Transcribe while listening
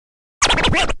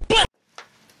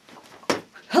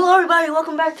Hello everybody,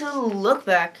 welcome back to Look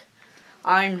Back.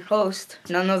 I'm your host,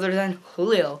 none other than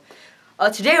Julio.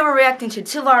 Today we're reacting to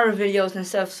 2-hour videos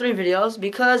instead of 3 videos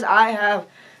because I have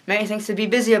many things to be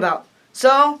busy about.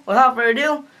 So, without further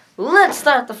ado, let's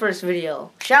start the first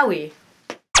video, shall we?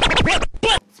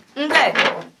 Okay,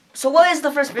 so what is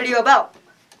the first video about?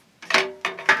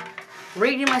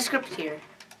 Reading my script here.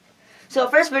 So,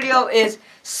 first video is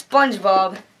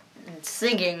SpongeBob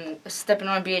singing Steppin'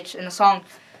 on a Beach in a song,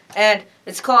 and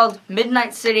it's called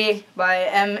Midnight City by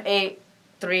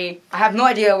M83. I have no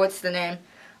idea what's the name.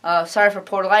 Sorry for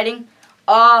poor lighting.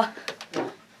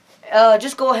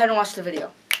 Just go ahead and watch the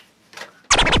video.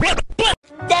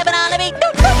 Steppin' on the beach.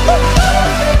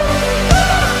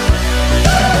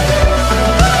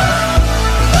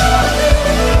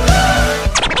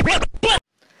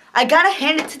 I gotta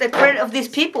hand it to the credit of these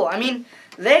people. I mean,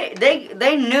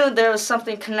 they knew there was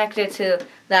something connected to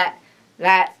that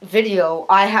video.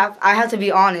 I have to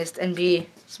be honest and be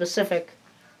specific.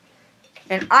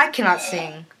 And I cannot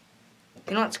sing.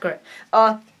 You know, it's great.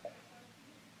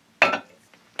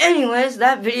 Anyways,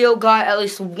 that video got at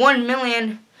least 1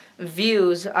 million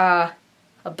views.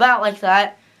 About like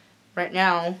that right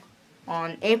now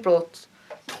on April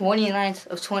 29th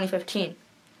of 2015.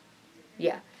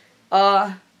 Yeah.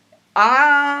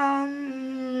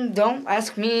 Don't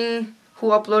ask me who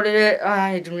uploaded it.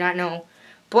 I do not know.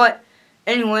 But,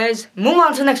 anyways, move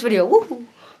on to the next video. Woohoo!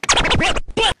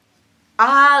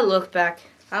 Look back.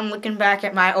 I'm looking back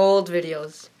at my old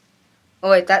videos. Oh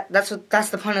wait, that's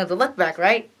the point of the look back,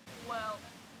 right? Well,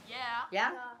 yeah.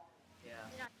 Yeah?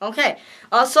 Yeah. Okay.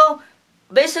 So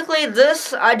basically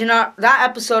that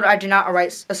episode I did not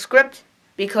write a script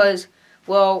because,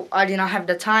 well, I did not have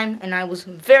the time and I was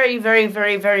very, very,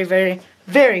 very, very, very,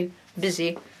 very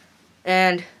busy.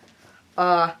 And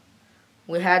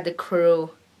we had the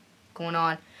crew going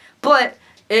on. But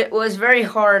it was very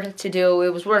hard to do.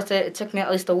 It was worth it. It took me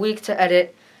at least a week to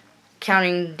edit,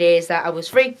 counting days that I was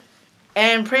free.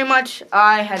 And pretty much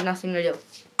I had nothing to do.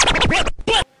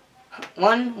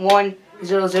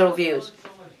 1100 views.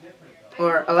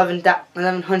 Or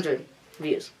 1100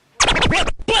 views.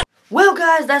 Well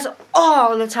guys, that's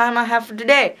all the time I have for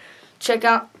today. Check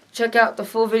out the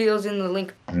full videos in the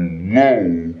link.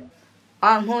 No.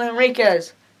 I'm Julio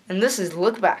Henriquez, and this is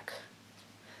Look Back.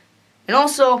 And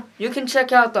also, you can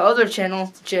check out the other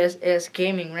channel, JSS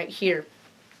Gaming, right here.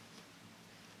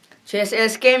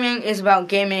 JSS Gaming is about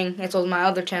gaming. It's on my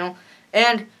other channel.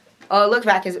 And Look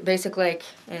Back is basically like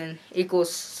an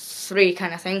equals 3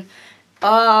 kind of thing.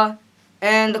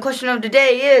 And the question of the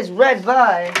day is read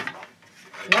by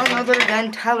none other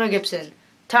than Tyler Gibson.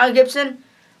 Tyler Gibson,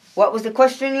 what was the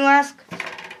question you asked?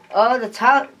 The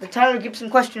Tyler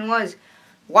Gibson question was,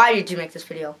 why did you make this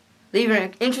video? Leave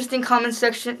an interesting comment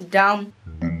section down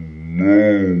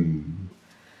below.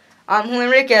 I'm Julio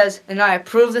Henriquez, and I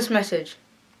approve this message.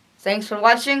 Thanks for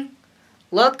watching.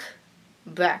 Look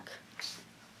back.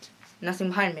 Nothing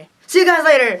behind me. See you guys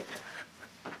later.